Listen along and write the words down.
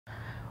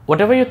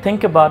Whatever you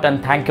think about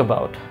and thank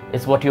about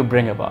is what you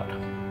bring about.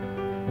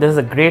 There's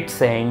a great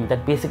saying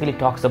that basically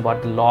talks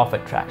about the law of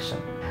attraction.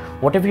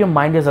 Whatever your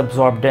mind is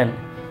absorbed in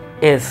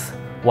is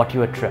what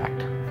you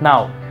attract.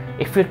 Now,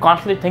 if you're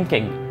constantly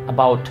thinking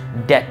about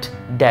debt,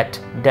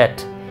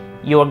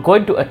 you are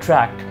going to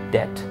attract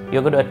debt.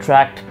 You're going to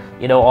attract,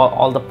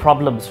 all the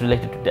problems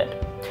related to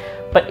debt.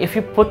 But if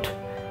you put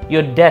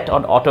your debt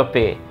on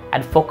autopay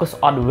and focus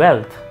on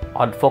wealth,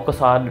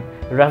 focus on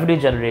revenue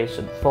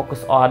generation,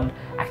 focus on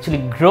actually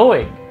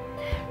growing,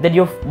 then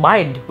your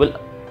mind will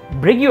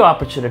bring you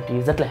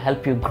opportunities that will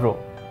help you grow.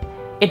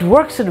 It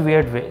works in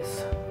weird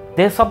ways.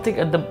 There's something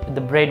in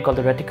the brain called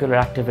the reticular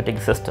activating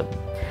system.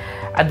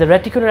 And the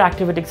reticular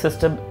activating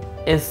system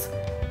is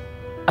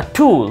a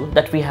tool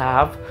that we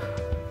have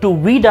to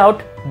weed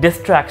out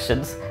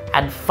distractions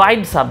and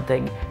find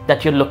something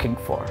that you're looking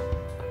for.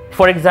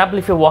 For example,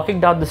 if you're walking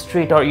down the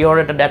street or you're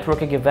at a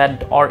networking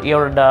event or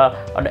you're on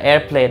an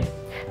airplane,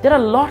 there are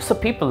lots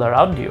of people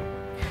around you.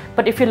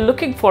 But if you're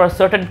looking for a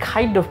certain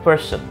kind of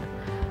person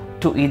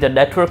to either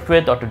network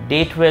with or to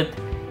date with,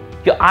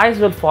 your eyes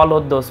will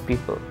follow those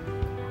people.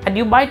 And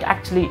you might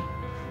actually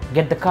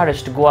get the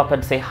courage to go up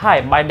and say,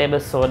 "Hi, my name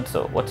is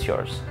so-and-so, what's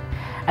yours?"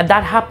 And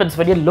that happens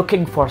when you're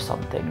looking for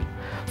something.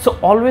 So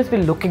always be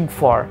looking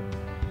for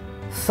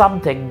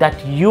something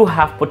that you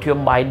have put your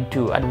mind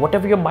to, and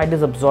whatever your mind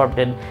is absorbed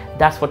in,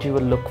 that's what you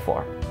will look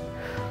for.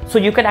 So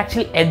you can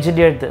actually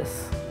engineer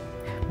this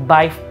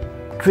by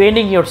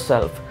training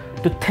yourself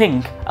to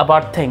think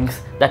about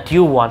things that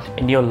you want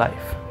in your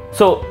life.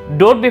 So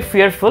don't be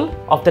fearful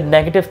of the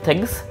negative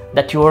things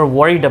that you are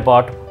worried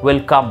about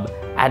will come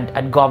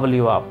and gobble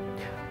you up.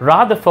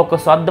 Rather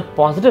focus on the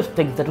positive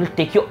things that will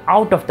take you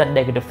out of that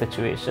negative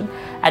situation,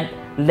 and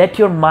let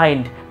your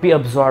mind be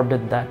absorbed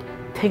in that.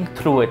 Think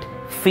through it,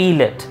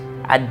 feel it,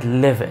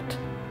 and live it.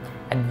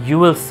 And you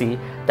will see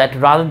that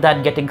rather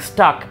than getting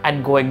stuck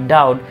and going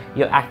down,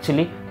 you're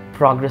actually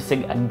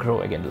progressing and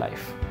growing in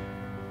life.